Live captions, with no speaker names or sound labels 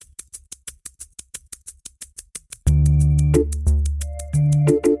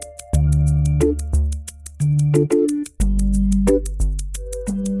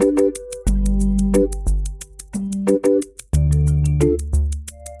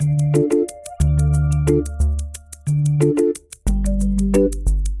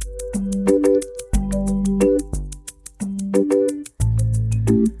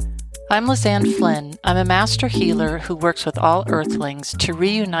I'm Lizanne Flynn. I'm a master healer who works with all earthlings to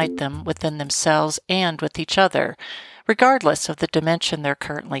reunite them within themselves and with each other, regardless of the dimension they're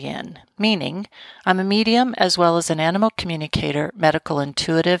currently in. Meaning, I'm a medium as well as an animal communicator, medical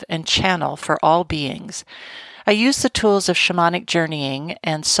intuitive, and channel for all beings. I use the tools of shamanic journeying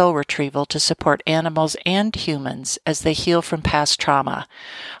and soul retrieval to support animals and humans as they heal from past trauma.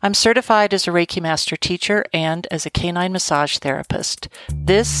 I'm certified as a Reiki Master Teacher and as a canine massage therapist.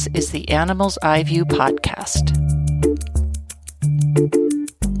 This is the Animal's Eye View podcast.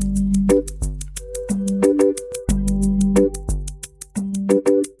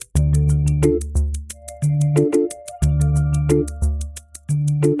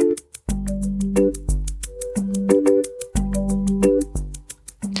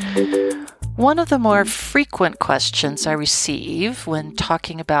 One of the more frequent questions I receive when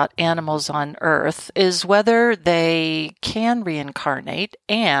talking about animals on Earth is whether they can reincarnate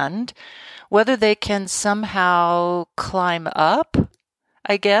and whether they can somehow climb up,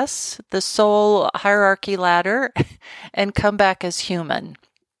 I guess, the soul hierarchy ladder and come back as human.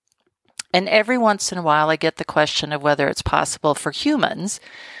 And every once in a while I get the question of whether it's possible for humans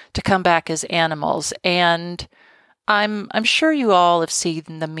to come back as animals. And I'm sure you all have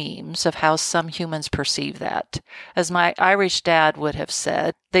seen the memes of how some humans perceive that. As my Irish dad would have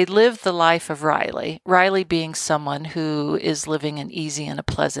said, they live the life of Riley, Riley being someone who is living an easy and a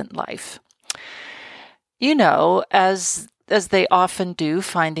pleasant life. You know, as they often do,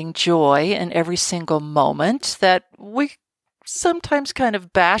 finding joy in every single moment that we sometimes kind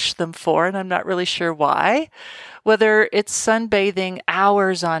of bash them for, and I'm not really sure why. Whether it's sunbathing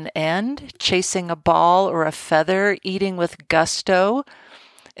hours on end, chasing a ball or a feather, eating with gusto,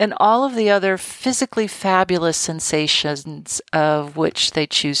 and all of the other physically fabulous sensations of which they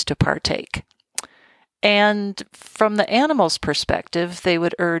choose to partake. And from the animal's perspective, they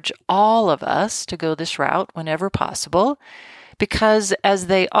would urge all of us to go this route whenever possible, because as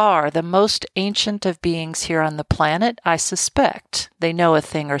they are the most ancient of beings here on the planet, I suspect they know a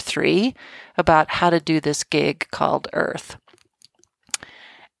thing or three about how to do this gig called Earth.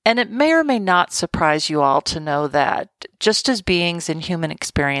 And it may or may not surprise you all to know that just as beings in human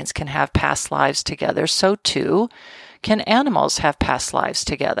experience can have past lives together, so too can animals have past lives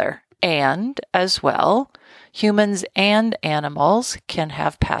together. And as well, humans and animals can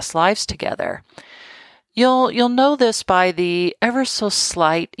have past lives together. You'll know this by the ever so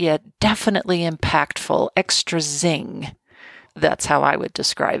slight yet definitely impactful extra zing, that's how I would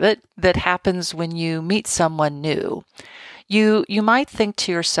describe it, that happens when you meet someone new. You might think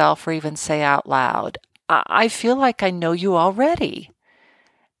to yourself or even say out loud, I feel like I know you already.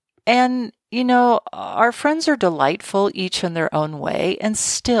 And, you know, our friends are delightful each in their own way, and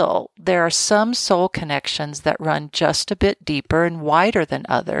still there are some soul connections that run just a bit deeper and wider than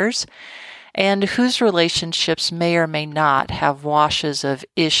others, and whose relationships may or may not have washes of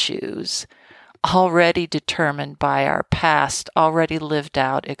issues already determined by our past, already lived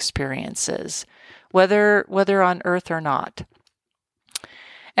out experiences, whether on Earth or not.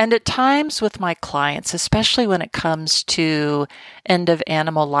 And at times with my clients, especially when it comes to end of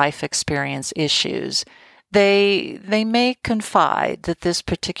animal life experience issues, they may confide that this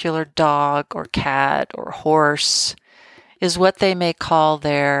particular dog or cat or horse is what they may call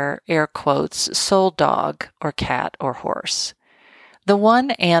their, air quotes, soul dog or cat or horse. The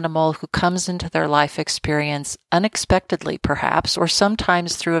one animal who comes into their life experience unexpectedly perhaps, or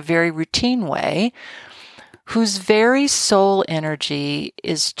sometimes through a very routine way, whose very soul energy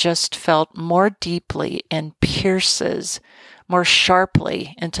is just felt more deeply and pierces more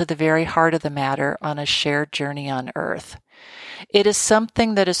sharply into the very heart of the matter on a shared journey on Earth. It is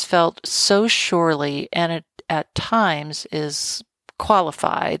something that is felt so surely, and it at times is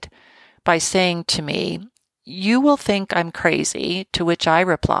qualified by saying to me, "You will think I'm crazy," to which I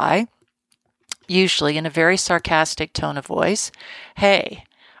reply, usually in a very sarcastic tone of voice, "Hey,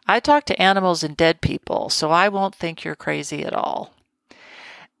 I talk to animals and dead people, so I won't think you're crazy at all."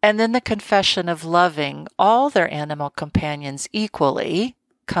 And then the confession of loving all their animal companions equally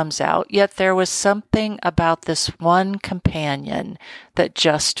comes out, yet there was something about this one companion that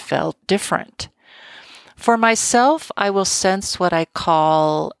just felt different. For myself, I will sense what I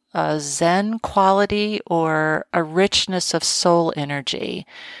call a Zen quality or a richness of soul energy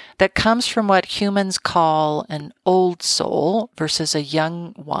that comes from what humans call an old soul versus a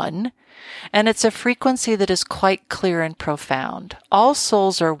young one. And it's a frequency that is quite clear and profound. All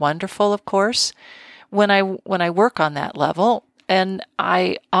souls are wonderful, of course, when I work on that level. And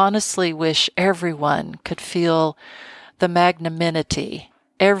I honestly wish everyone could feel the magnanimity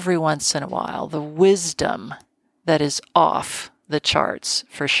every once in a while, the wisdom that is off the charts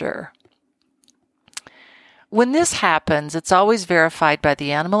for sure. When this happens, it's always verified by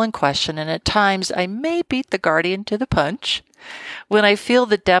the animal in question, and at times I may beat the guardian to the punch when I feel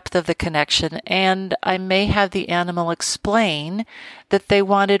the depth of the connection, and I may have the animal explain that they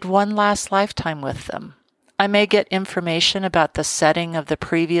wanted one last lifetime with them. I may get information about the setting of the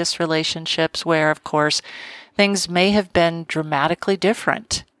previous relationships where, of course, things may have been dramatically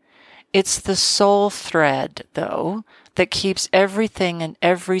different. It's the soul thread, though, that keeps everything and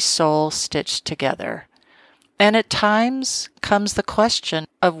every soul stitched together. And at times comes the question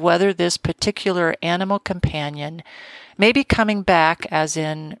of whether this particular animal companion may be coming back, as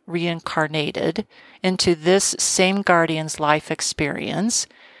in reincarnated, into this same guardian's life experience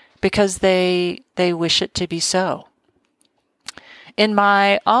because they wish it to be so. In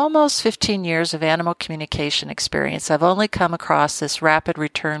my almost 15 years of animal communication experience, I've only come across this rapid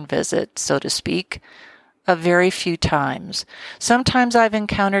return visit, so to speak, a very few times. Sometimes I've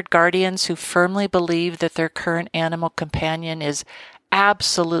encountered guardians who firmly believe that their current animal companion is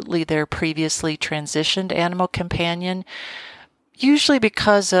absolutely their previously transitioned animal companion, usually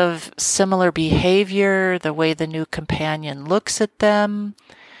because of similar behavior, the way the new companion looks at them.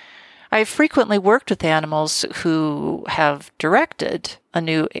 I've frequently worked with animals who have directed a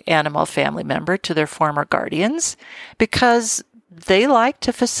new animal family member to their former guardians because they like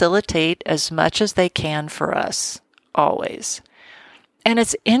to facilitate as much as they can for us, always. And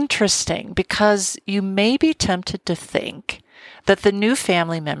it's interesting because you may be tempted to think that the new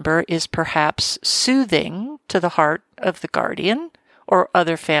family member is perhaps soothing to the heart of the guardian or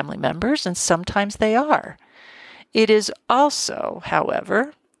other family members, and sometimes they are. It is also,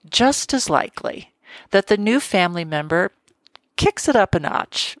 however, just as likely that the new family member kicks it up a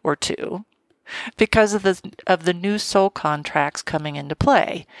notch or two because of the new soul contracts coming into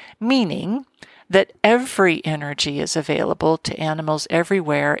play, meaning that every energy is available to animals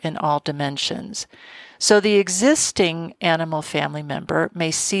everywhere in all dimensions. So the existing animal family member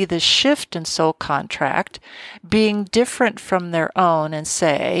may see the shift in soul contract being different from their own and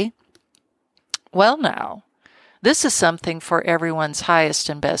say, well now, this is something for everyone's highest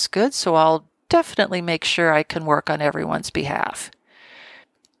and best good, so I'll definitely make sure I can work on everyone's behalf.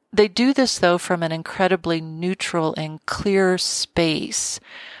 They do this, though, from an incredibly neutral and clear space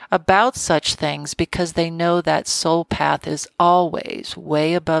about such things because they know that soul path is always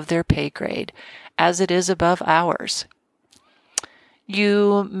way above their pay grade, as it is above ours.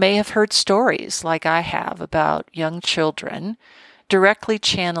 You may have heard stories, like I have, about young children directly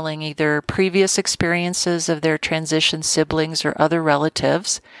channeling either previous experiences of their transition siblings or other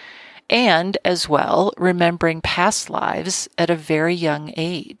relatives, and as well remembering past lives at a very young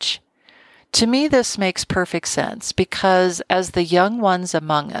age. To me, this makes perfect sense because as the young ones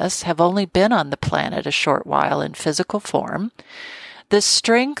among us have only been on the planet a short while in physical form, the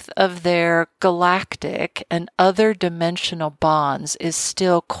strength of their galactic and other dimensional bonds is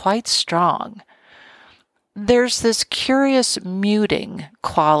still quite strong. There's this curious muting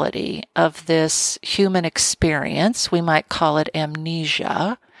quality of this human experience, we might call it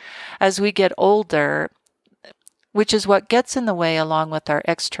amnesia, as we get older, which is what gets in the way along with our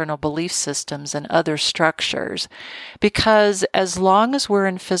external belief systems and other structures. Because as long as we're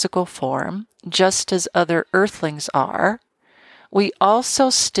in physical form, just as other earthlings are, we also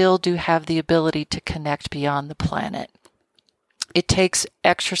still do have the ability to connect beyond the planet. It takes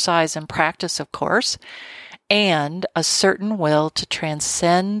exercise and practice, of course, and a certain will to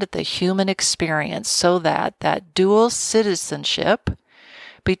transcend the human experience so that that dual citizenship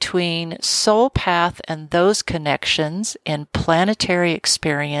between soul path and those connections and planetary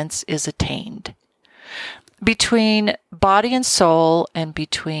experience is attained. Between body and soul and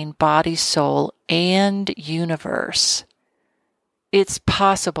between body, soul, and universe. It's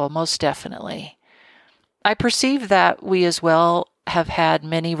possible, most definitely. I perceive that we as well have had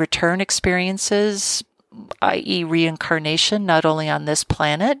many return experiences, i.e. reincarnation, not only on this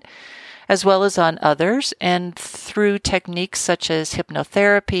planet, as well as on others, and through techniques such as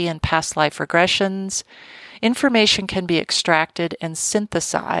hypnotherapy and past life regressions, information can be extracted and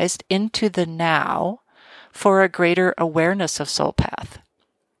synthesized into the now for a greater awareness of soul path.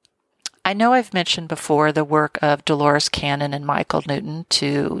 I know I've mentioned before the work of Dolores Cannon and Michael Newton,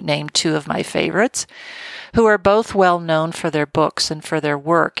 to name two of my favorites, who are both well known for their books and for their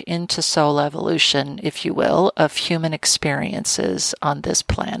work into soul evolution, if you will, of human experiences on this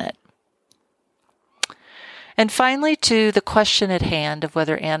planet. And finally, to the question at hand of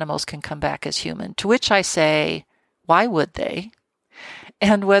whether animals can come back as human, to which I say, why would they?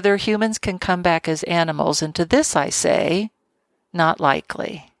 And whether humans can come back as animals, and to this I say, not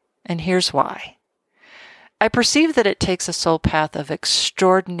likely. And here's why. I perceive that it takes a soul path of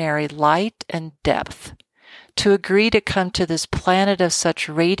extraordinary light and depth to agree to come to this planet of such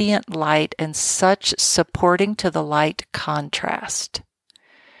radiant light and such supporting to the light contrast.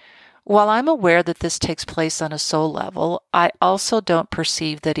 While I'm aware that this takes place on a soul level, I also don't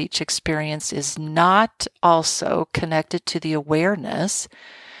perceive that each experience is not also connected to the awareness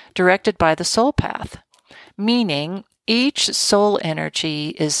directed by the soul path, meaning each soul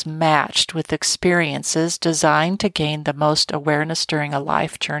energy is matched with experiences designed to gain the most awareness during a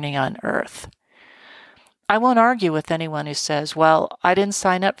life journey on Earth. I won't argue with anyone who says, well, I didn't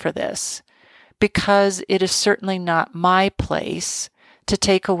sign up for this, because it is certainly not my place to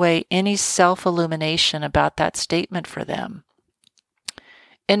take away any self-illumination about that statement for them.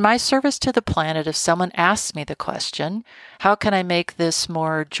 In my service to the planet, if someone asks me the question, how can I make this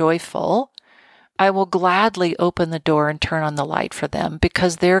more joyful? I will gladly open the door and turn on the light for them,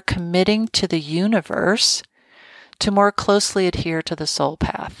 because they're committing to the universe to more closely adhere to the soul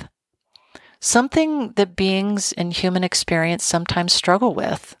path. Something that beings in human experience sometimes struggle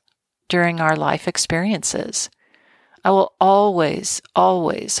with during our life experiences. I will always,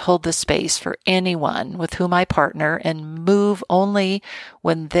 always hold the space for anyone with whom I partner and move only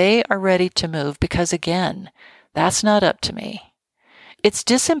when they are ready to move, because again, that's not up to me. It's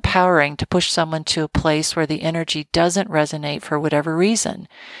disempowering to push someone to a place where the energy doesn't resonate for whatever reason.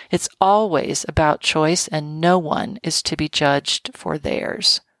 It's always about choice, and no one is to be judged for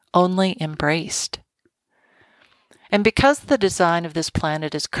theirs, only embraced. And because the design of this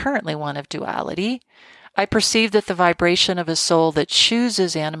planet is currently one of duality, I perceive that the vibration of a soul that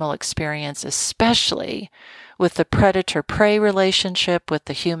chooses animal experience, especially with the predator-prey relationship, with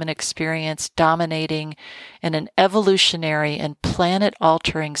the human experience dominating in an evolutionary and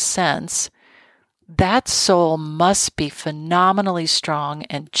planet-altering sense, that soul must be phenomenally strong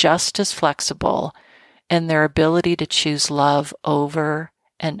and just as flexible in their ability to choose love over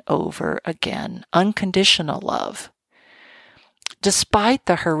and over again, unconditional love. Despite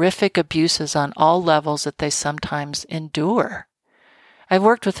the horrific abuses on all levels that they sometimes endure. I've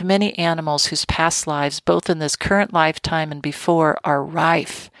worked with many animals whose past lives, both in this current lifetime and before, are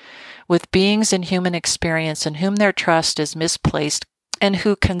rife with beings in human experience in whom their trust is misplaced and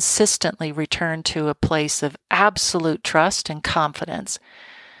who consistently return to a place of absolute trust and confidence,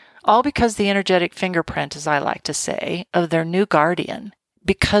 all because the energetic fingerprint, as I like to say, of their new guardian,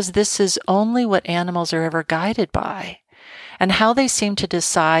 because this is only what animals are ever guided by, and how they seem to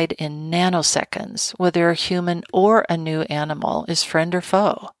decide in nanoseconds whether a human or a new animal is friend or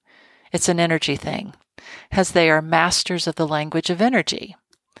foe. It's an energy thing, as they are masters of the language of energy.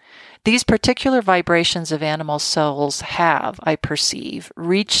 These particular vibrations of animal souls have, I perceive,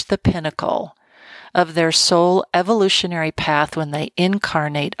 reached the pinnacle of their soul evolutionary path when they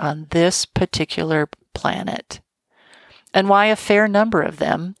incarnate on this particular planet. And why a fair number of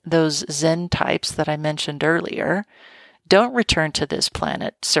them, those Zen types that I mentioned earlier, don't return to this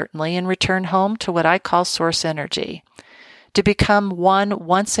planet, certainly, and return home to what I call source energy, to become one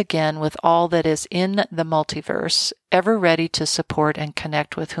once again with all that is in the multiverse, ever ready to support and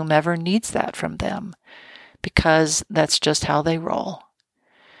connect with whomever needs that from them, because that's just how they roll.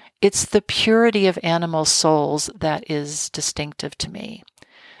 It's the purity of animal souls that is distinctive to me.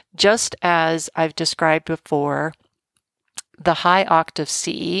 Just as I've described before, the high octave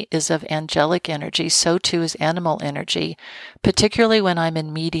C is of angelic energy, so too is animal energy, particularly when I'm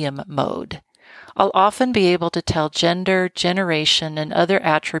in medium mode. I'll often be able to tell gender, generation, and other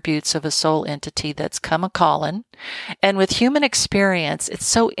attributes of a soul entity that's come a-callin'. And with human experience, it's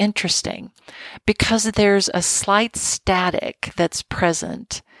so interesting because there's a slight static that's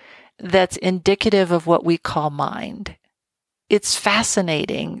present that's indicative of what we call mind. It's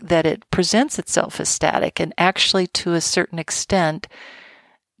fascinating that it presents itself as static and actually, to a certain extent,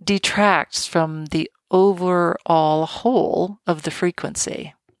 detracts from the overall whole of the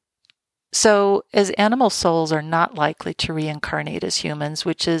frequency. So, as animal souls are not likely to reincarnate as humans,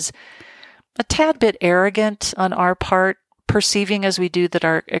 which is a tad bit arrogant on our part, perceiving as we do that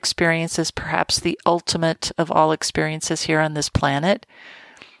our experience is perhaps the ultimate of all experiences here on this planet,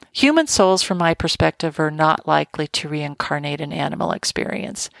 human souls, from my perspective, are not likely to reincarnate an animal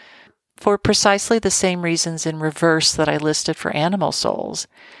experience for precisely the same reasons in reverse that I listed for animal souls.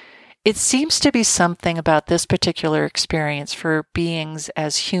 It seems to be something about this particular experience for beings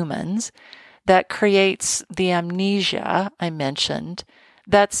as humans that creates the amnesia I mentioned,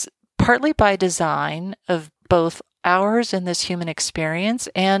 that's partly by design of both ours in this human experience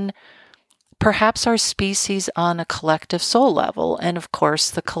and perhaps our species on a collective soul level. And of course,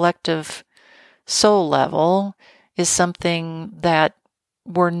 the collective soul level is something that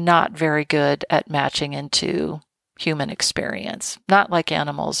we're not very good at matching into human experience. Not like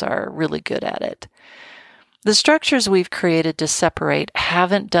animals are really good at it. The structures we've created to separate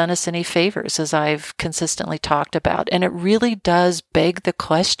haven't done us any favors, as I've consistently talked about. And it really does beg the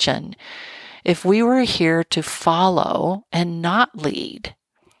question, if we were here to follow and not lead,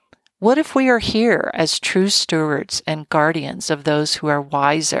 what if we are here as true stewards and guardians of those who are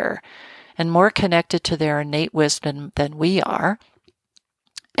wiser and more connected to their innate wisdom than we are?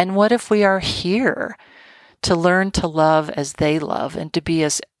 And what if we are here to learn to love as they love and to be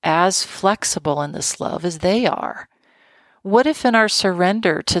as flexible in this love as they are? What if in our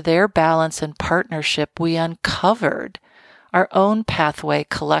surrender to their balance and partnership, we uncovered our own pathway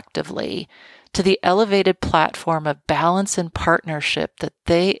collectively to the elevated platform of balance and partnership that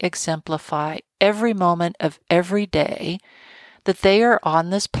they exemplify every moment of every day that they are on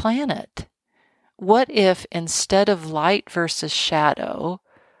this planet? What if instead of light versus shadow,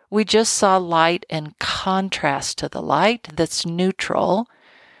 we just saw light in contrast to the light that's neutral,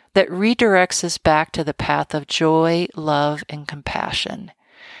 that redirects us back to the path of joy, love, and compassion?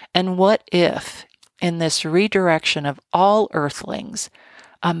 And what if, in this redirection of all earthlings,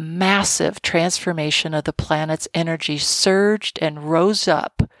 a massive transformation of the planet's energy surged and rose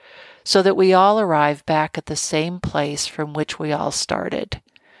up so that we all arrive back at the same place from which we all started,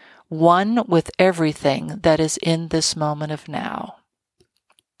 one with everything that is in this moment of now?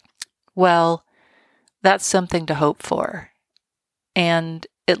 Well, that's something to hope for. And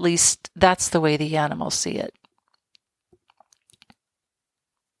at least that's the way the animals see it.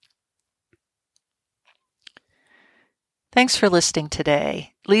 Thanks for listening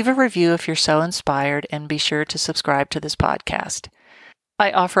today. Leave a review if you're so inspired, and be sure to subscribe to this podcast.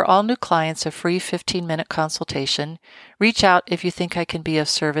 I offer all new clients a free 15-minute consultation. Reach out if you think I can be of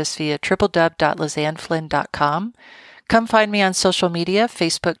service via www.lizanneflynn.com. Come find me on social media,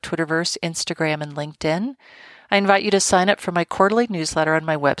 Facebook, Twitterverse, Instagram, and LinkedIn. I invite you to sign up for my quarterly newsletter on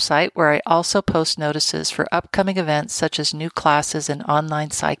my website, where I also post notices for upcoming events such as new classes and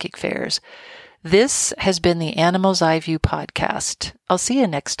online psychic fairs. This has been the Animal's Eye View podcast. I'll see you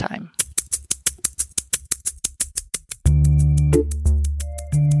next time.